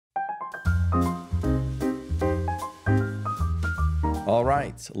All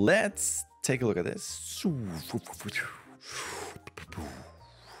right, let's take a look at this. All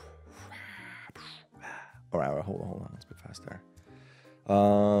right, hold on, it's a bit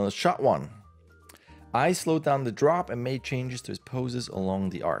faster. Shot 1. I slowed down the drop and made changes to his poses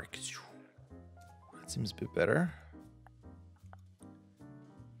along the arc. That seems a bit better.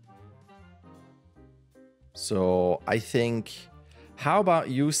 So I think, how about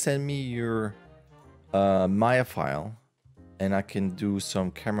you send me your Maya file and I can do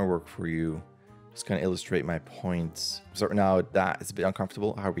some camera work for you. Just kind of illustrate my points. So now that is a bit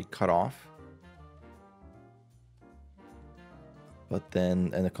uncomfortable, how we cut off. But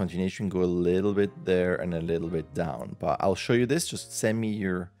then in the continuation, go a little bit there and a little bit down. But I'll show you this. Just send me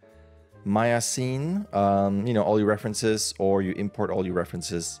your Maya scene, you know, all your references, or you import all your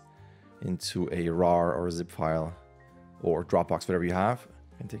references into a RAR or a zip file or Dropbox, whatever you have.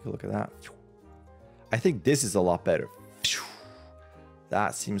 And take a look at that. I think this is a lot better.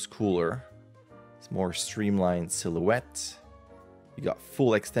 That seems cooler. It's more streamlined silhouette. You got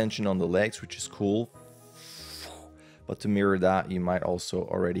full extension on the legs, which is cool. But to mirror that, you might also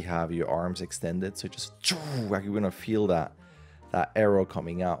already have your arms extended. So just like you're gonna feel that arrow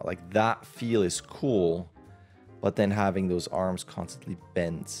coming out. Like that feel is cool, but then having those arms constantly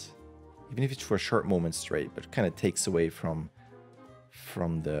bent, even if it's for a short moment straight, but it kind of takes away from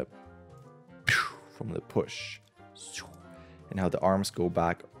the push. And how the arms go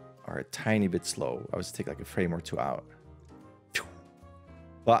back are a tiny bit slow. I would take like a frame or two out,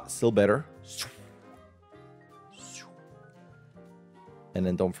 but still better. And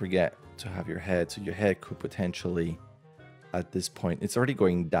then don't forget to have your head. So your head could potentially, at this point, it's already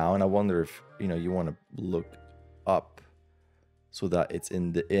going down. I wonder if, you know, you want to look up so that it's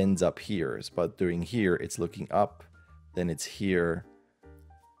in the ends up here. But during here, it's looking up, then it's here.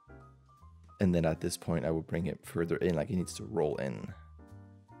 And then at this point, I would bring it further in, like it needs to roll in.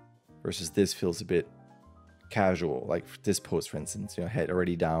 Versus this feels a bit casual, like this pose, for instance, you know, head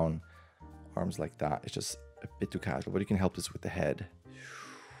already down, arms like that. It's just a bit too casual, but you can help this with the head.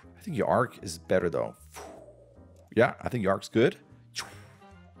 I think your arc is better though. Yeah, I think your arc's good.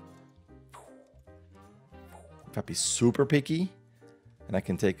 If I be super picky and I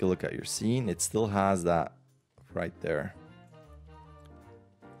can take a look at your scene, it still has that right there.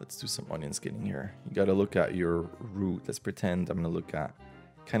 Let's do some onion skinning here. You got to look at your root. Let's pretend I'm going to look at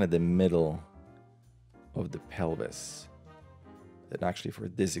kind of the middle of the pelvis. And actually for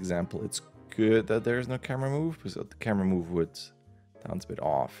this example, it's good that there's no camera move, because the camera move would sounds a bit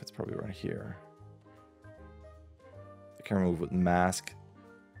off. It's probably right here. The camera move would mask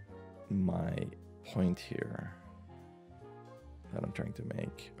my point here that I'm trying to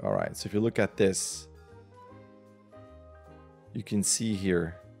make. All right, so if you look at this, you can see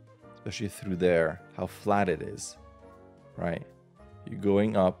here, especially through there, how flat it is, right? You're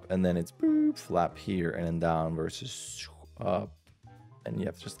going up and then it's boop, flap here and then down versus up. And you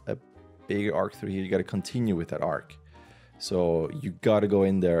have just a big arc through here. You got to continue with that arc. So you got to go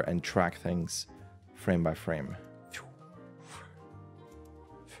in there and track things frame by frame.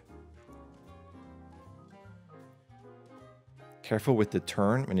 Careful with the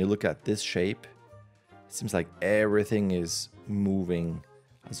turn. When you look at this shape, it seems like everything is moving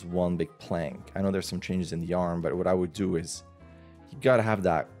as one big plank. I know there's some changes in the arm, but what I would do is you got to have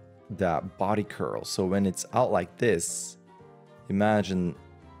that body curl. So when it's out like this, imagine,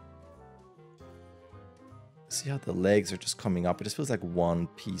 see how the legs are just coming up. It just feels like one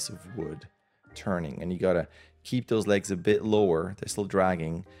piece of wood turning, and you got to keep those legs a bit lower. They're still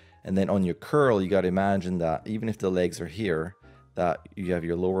dragging. And then on your curl, you got to imagine that even if the legs are here, that you have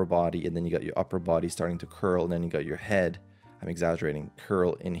your lower body and then you got your upper body starting to curl, and then you got your head, I'm exaggerating,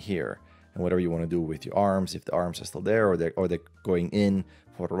 curl in here. And whatever you want to do with your arms, if the arms are still there or they're going in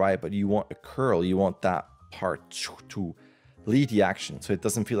for the right, but you want a curl, you want that part to lead the action so it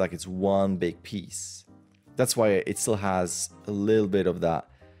doesn't feel like it's one big piece. That's why it still has a little bit of that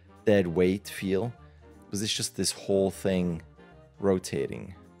dead weight feel, because it's just this whole thing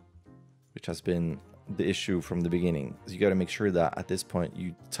rotating, which has been the issue from the beginning. So you got to make sure that at this point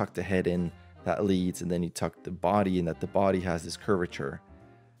you tuck the head in, that leads, and then you tuck the body in, that the body has this curvature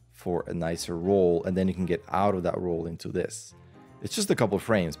for a nicer roll, and then you can get out of that roll into this. It's just a couple of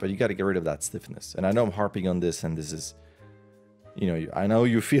frames, but you got to get rid of that stiffness. And I know I'm harping on this, and this is, you know, I know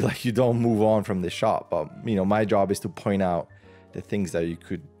you feel like you don't move on from this shot, but, you know, my job is to point out the things that you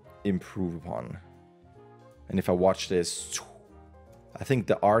could improve upon. And if I watch this, I think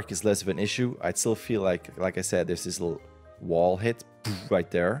the arc is less of an issue. I'd still feel like I said, there's this little wall hit right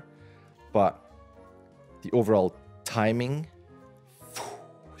there, but the overall timing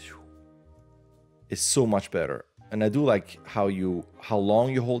is so much better. And I do like how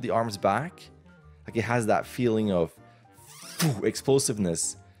long you hold the arms back. Like it has that feeling of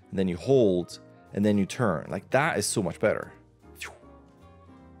explosiveness, and then you hold, and then you turn. Like that is so much better.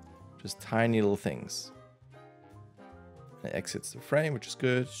 Just tiny little things. It exits the frame, which is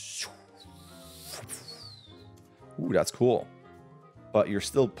good. Ooh, that's cool. But you're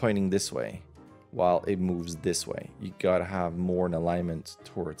still pointing this way while it moves this way. You gotta have more in alignment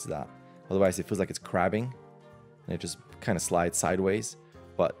towards that. Otherwise, it feels like it's crabbing and it just kind of slides sideways.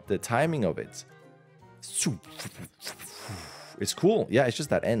 But the timing of it, it's cool. Yeah, it's just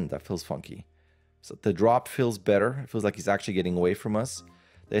that end that feels funky. So the drop feels better. It feels like he's actually getting away from us.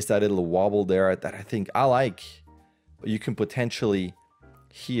 There's that little wobble there that I think I like. But you can potentially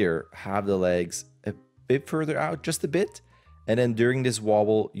here have the legs a bit further out, just a bit. And then during this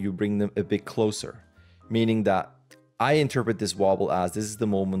wobble, you bring them a bit closer. Meaning that I interpret this wobble as this is the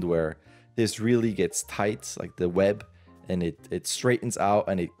moment where this really gets tight, like the web, and it straightens out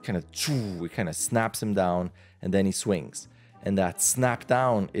and it kind of snaps him down, and then he swings. And that snap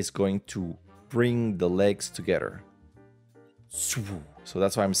down is going to bring the legs together. So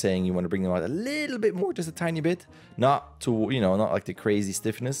that's why I'm saying you want to bring them out a little bit more, just a tiny bit. Not to, not like the crazy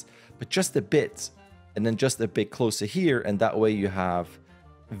stiffness, but just a bit. And then just a bit closer here, and that way you have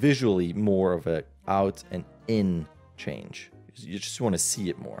visually more of a out and in change. You just want to see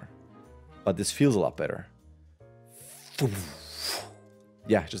it more. But this feels a lot better.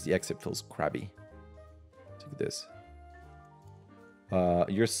 Yeah, just the exit feels crabby. Look at this.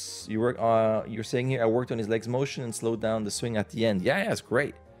 You're saying here I worked on his legs motion and slowed down the swing at the end. Yeah, it's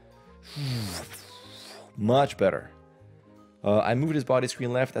great. Much better. I moved his body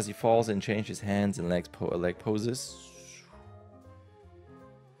screen left as he falls and changed his hands and leg poses.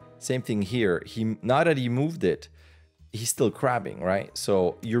 Same thing here. Now that he moved it, he's still crabbing, right?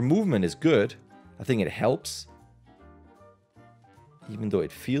 So your movement is good. I think it helps. Even though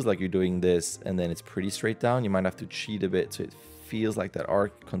it feels like you're doing this and then it's pretty straight down, you might have to cheat a bit so it feels like that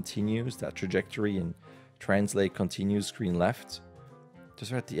arc continues, that trajectory, and translate continues screen left.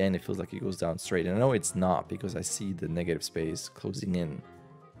 Just right at the end, it feels like it goes down straight. And I know it's not because I see the negative space closing in.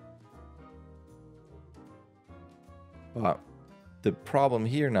 But the problem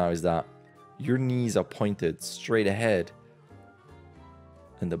here now is that your knees are pointed straight ahead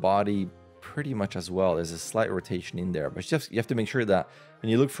and the body pretty much as well. There's a slight rotation in there, but you have to make sure that when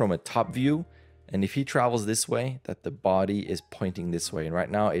you look from a top view, and if he travels this way, that the body is pointing this way. And right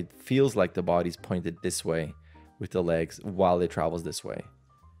now it feels like the body's pointed this way with the legs while it travels this way.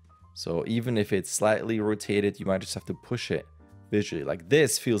 So even if it's slightly rotated, you might just have to push it visually. Like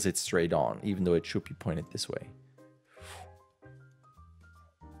this feels it's straight on, even though it should be pointed this way.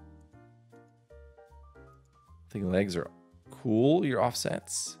 I think the legs are cool, your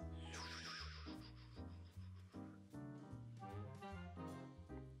offsets.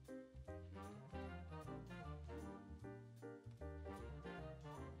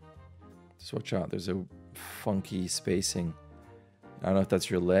 Just watch out, there's a funky spacing. I don't know if that's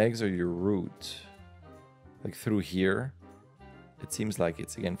your legs or your root. Like through here, it seems like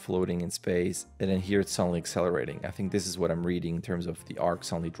it's again floating in space, and then here it's suddenly accelerating. I think this is what I'm reading in terms of the arc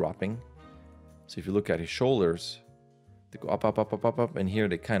suddenly dropping. So if you look at his shoulders, they go up, up, up, up, up, up, and here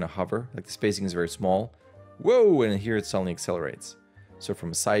they kind of hover. Like the spacing is very small. Whoa, and here it suddenly accelerates. So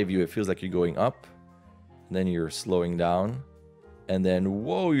from a side view, it feels like you're going up, and then you're slowing down. And then,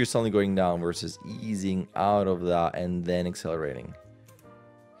 whoa, you're suddenly going down versus easing out of that and then accelerating.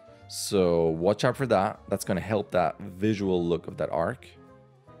 So watch out for that. That's going to help that visual look of that arc.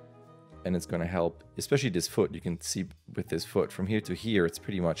 And it's going to help, especially this foot. You can see with this foot, from here to here, it's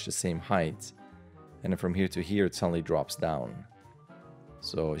pretty much the same height. And then from here to here, it suddenly drops down.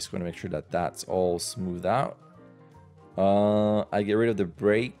 So it's going to make sure that that's all smoothed out. I get rid of the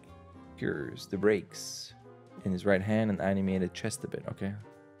brakes in his right hand and animated chest a bit. Okay.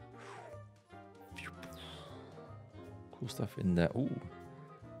 Cool stuff in that. Ooh.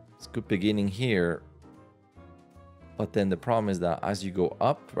 It's good beginning here. But then the problem is that as you go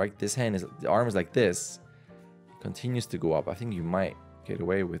up, right, the arm is like this. It continues to go up. I think you might get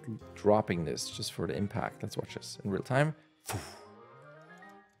away with dropping this just for the impact. Let's watch this in real time.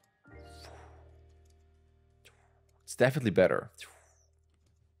 It's definitely better.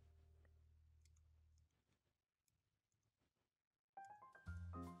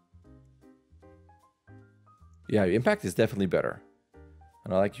 Yeah, your impact is definitely better.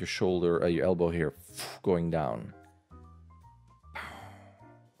 And I like your shoulder, your elbow here going down.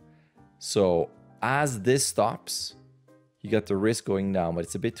 So as this stops, you got the wrist going down, but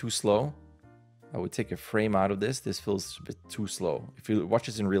it's a bit too slow. I would take a frame out of this. This feels a bit too slow. If you watch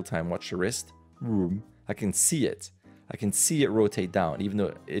this in real time, watch the wrist. Like I can see it. I can see it rotate down, even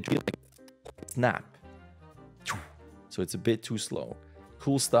though it feels like snap. So it's a bit too slow.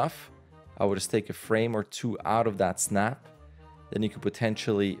 Cool stuff. I would just take a frame or two out of that snap. Then you could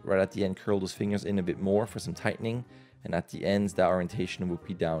potentially, right at the end, curl those fingers in a bit more for some tightening. And at the ends, that orientation would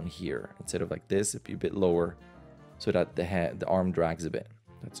be down here. Instead of like this, it'd be a bit lower so that the arm drags a bit.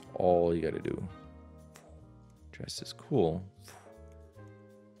 That's all you gotta do. Dress is cool.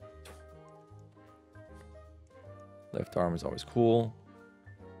 Left arm is always cool.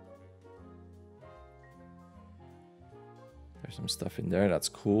 There's some stuff in there. That's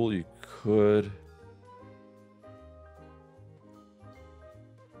cool. You could...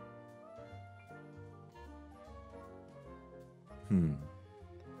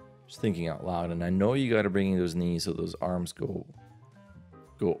 Just thinking out loud. And I know you got to bring in those knees so those arms go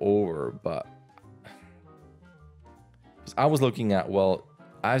over. But I was looking at, well,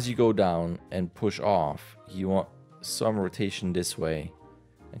 as you go down and push off, you want some rotation this way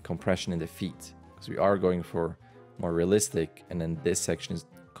and compression in the feet. Because we are going for more realistic, and then this section is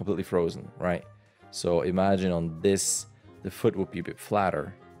completely frozen, right? So imagine on this, the foot would be a bit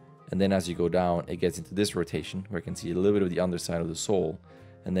flatter, and then as you go down, it gets into this rotation where you can see a little bit of the underside of the sole,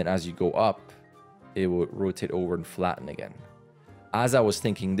 and then as you go up, it would rotate over and flatten again. As I was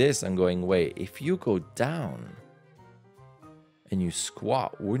thinking this, I'm going, wait, if you go down and you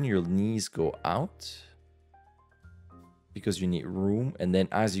squat, wouldn't your knees go out? Because you need room, and then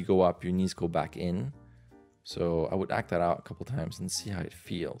as you go up, your knees go back in. So I would act that out a couple times and see how it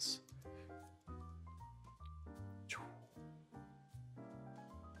feels.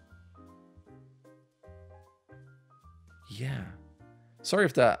 Yeah. Sorry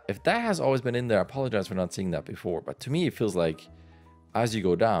if that has always been in there. I apologize for not seeing that before. But to me, it feels like as you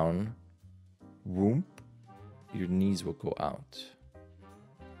go down, whoop, your knees will go out.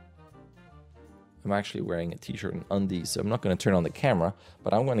 I'm actually wearing a t-shirt and undies, so I'm not going to turn on the camera,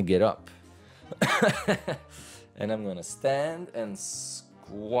 but I'm going to get up. And I'm gonna stand and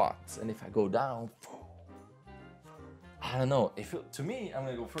squat, and if I go down, I don't know, to me, I'm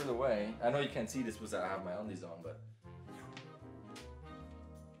gonna go further away. I know you can't see this because I have my undies on, but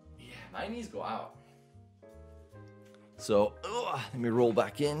yeah, my knees go out. So let me roll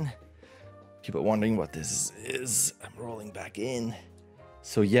back in. People wondering what this is. I'm rolling back in.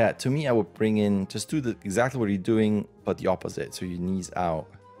 So yeah, to me, I would bring in, just do exactly what you're doing, but the opposite. So your knees out.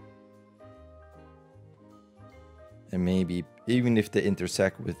 And maybe even if they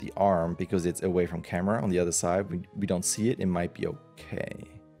intersect with the arm, because it's away from camera on the other side, we don't see it, it might be okay.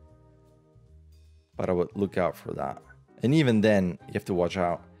 But I would look out for that. And even then, you have to watch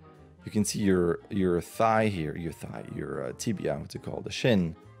out. You can see your thigh here, your tibia, what's it called, the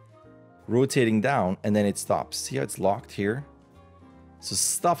shin, rotating down, and then it stops. See how it's locked here? So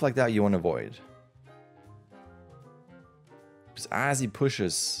stuff like that you want to avoid. Because as he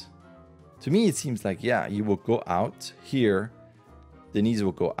pushes, to me, it seems like, yeah, you will go out here, the knees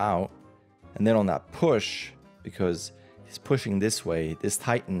will go out, and then on that push, because he's pushing this way, this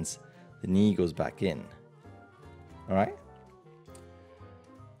tightens, the knee goes back in. All right?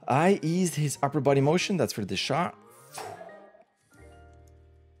 I eased his upper body motion. That's for the shot.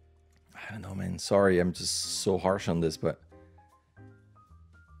 I don't know, man. Sorry, I'm just so harsh on this, but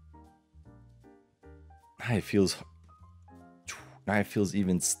now it feels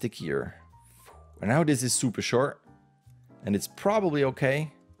even stickier. And now this is super short, and it's probably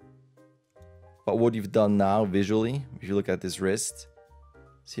okay. But what you've done now visually, if you look at this wrist,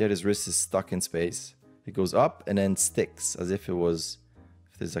 see how this wrist is stuck in space? It goes up and then sticks as if there's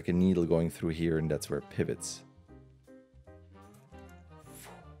like a needle going through here, and that's where it pivots.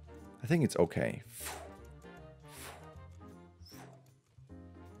 I think it's okay.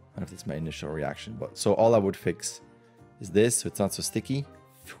 I don't know if that's my initial reaction, but so all I would fix is this, so it's not so sticky.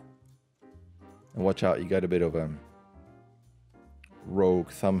 And watch out, you got a bit of a rogue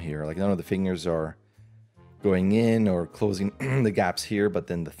thumb here. Like none of the fingers are going in or closing the gaps here, but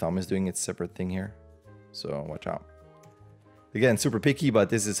then the thumb is doing its separate thing here. So watch out. Again, super picky, but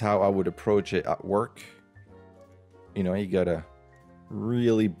this is how I would approach it at work. You know, you gotta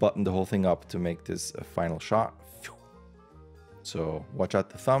really button the whole thing up to make this a final shot. So watch out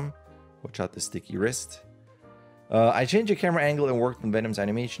the thumb, watch out the sticky wrist. I changed the camera angle and worked on Venom's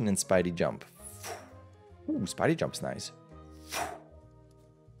animation and Spidey jump. Ooh, Spidey jump's nice.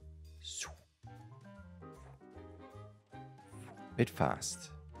 Bit fast.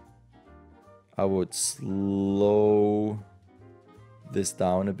 I would slow this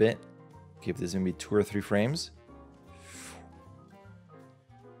down a bit. Give this maybe 2 or 3 frames.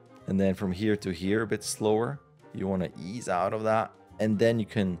 And then from here to here, a bit slower. You want to ease out of that. And then you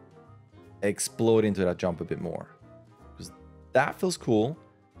can explode into that jump a bit more. Because that feels cool,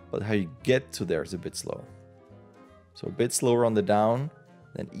 but how you get to there is a bit slow. So a bit slower on the down,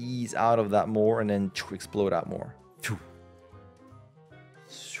 then ease out of that more, and then explode out more.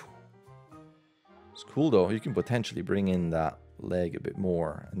 It's cool though. You can potentially bring in that leg a bit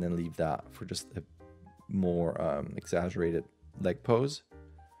more and then leave that for just a more exaggerated leg pose.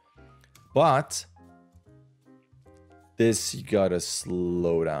 But this you gotta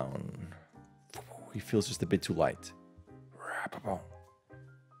slow down. He feels just a bit too light.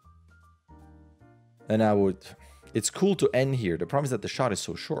 And I would... It's cool to end here. The problem is that the shot is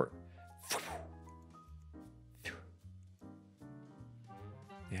so short.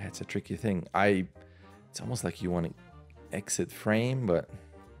 Yeah, it's a tricky thing. It's almost like you want to exit frame, but...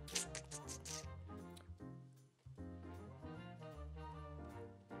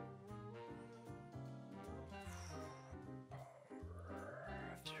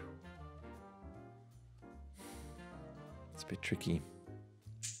 It's a bit tricky.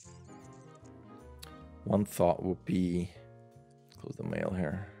 One thought would be, close the mail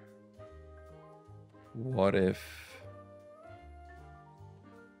here. What if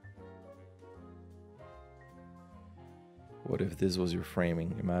this was your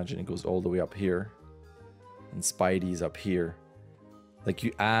framing? Imagine it goes all the way up here and Spidey's up here. Like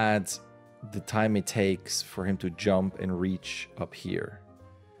you add the time it takes for him to jump and reach up here.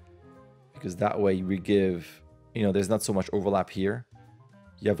 Because that way we give, you know, there's not so much overlap here.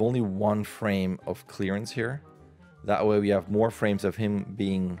 You have only one frame of clearance here. That way we have more frames of him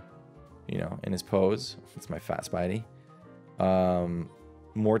being, you know, in his pose. It's my fat Spidey.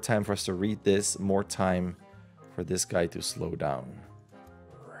 More time for us to read this. More time for this guy to slow down.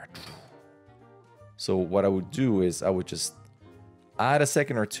 So what I would do is I would just add a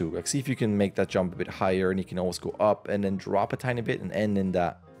second or two. Like see if you can make that jump a bit higher, and you can always go up and then drop a tiny bit and end in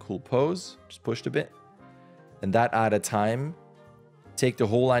that cool pose. Just pushed a bit. And that added time. Take the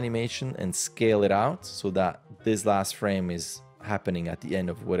whole animation and scale it out so that this last frame is happening at the end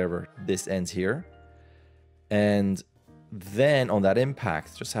of whatever this ends here. And then on that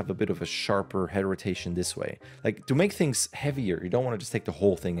impact, just have a bit of a sharper head rotation this way. Like to make things heavier, you don't want to just take the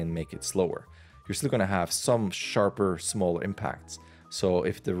whole thing and make it slower. You're still going to have some sharper, smaller impacts. So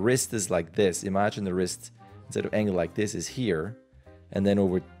if the wrist is like this, imagine the wrist instead of angle like this is here. And then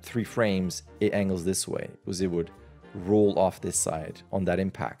over 3 frames, it angles this way because it would roll off this side on that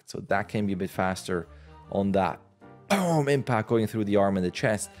impact. So that can be a bit faster on that boom impact going through the arm and the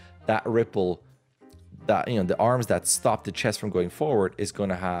chest. That ripple, that, you know, the arms that stop the chest from going forward is going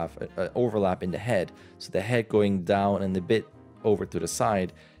to have an overlap in the head. So the head going down and a bit over to the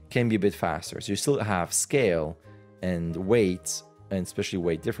side can be a bit faster. So you still have scale and weight, and especially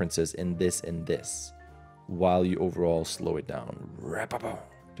weight differences in this and this, while you overall slow it down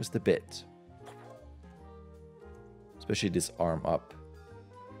just a bit. Especially this arm up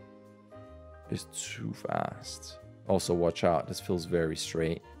is too fast. Also watch out, this feels very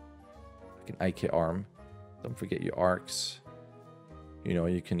straight. Like an IK arm. Don't forget your arcs. You know,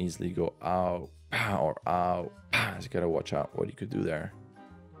 you can easily go out, or out. So you gotta watch out what you could do there.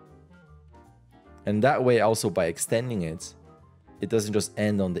 And that way also by extending it, it doesn't just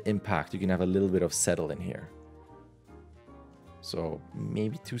end on the impact. You can have a little bit of settle in here. So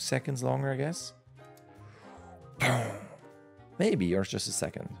maybe 2 seconds longer, I guess. Maybe, or just a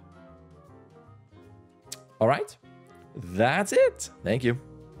second. All right, that's it. Thank you.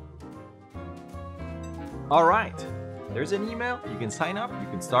 All right, there's an email. You can sign up. You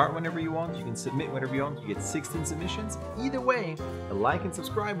can start whenever you want. You can submit whenever you want. You get 16 submissions. Either way, a like and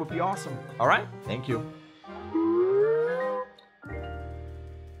subscribe would be awesome. All right, thank you.